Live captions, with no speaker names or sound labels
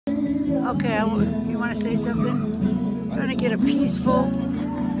Okay, you want to say something? I'm trying to get a peaceful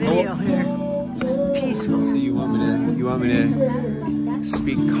video here. Peaceful. So you want me to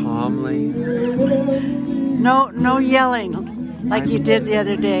speak calmly? No yelling like you did the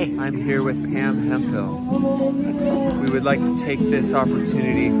other day. I'm here with Pam Hemphill. We would like to take this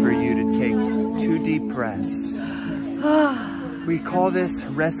opportunity for you to take 2 deep breaths. We call this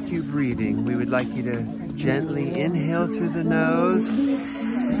rescue breathing. We would like you to gently inhale through the nose.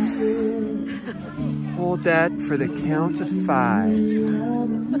 Hold that for the count of 5.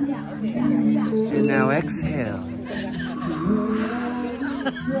 And now exhale.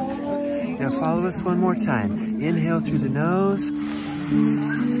 Now follow us one more time. Inhale through the nose.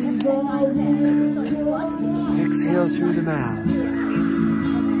 Exhale through the mouth.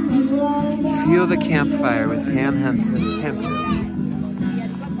 Feel the campfire with Pam Hemphill.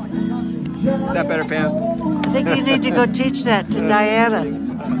 Is that better, Pam? I think you need to go teach that to Diana.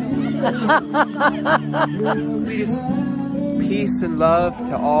 We just peace and love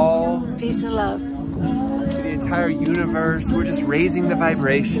to all. Peace and love. To the entire universe. We're just raising the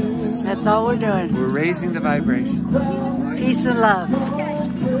vibrations. That's all we're doing. We're raising the vibrations. Peace and love.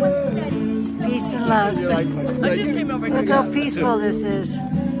 Peace and love. Look how peaceful this is.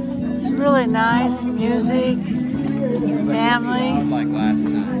 It's really nice. Music. Family. Like last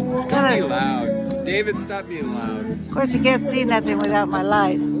time. It's Stop kind being of loud. David, stop being loud. Of course, you can't see nothing without my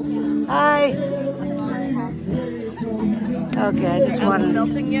light. Hi. Okay, I just wanted.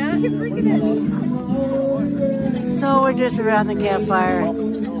 Melting yet? So we're just around the campfire,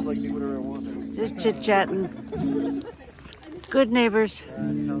 just chit-chatting. Good neighbors.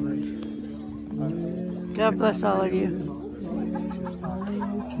 God bless all of you.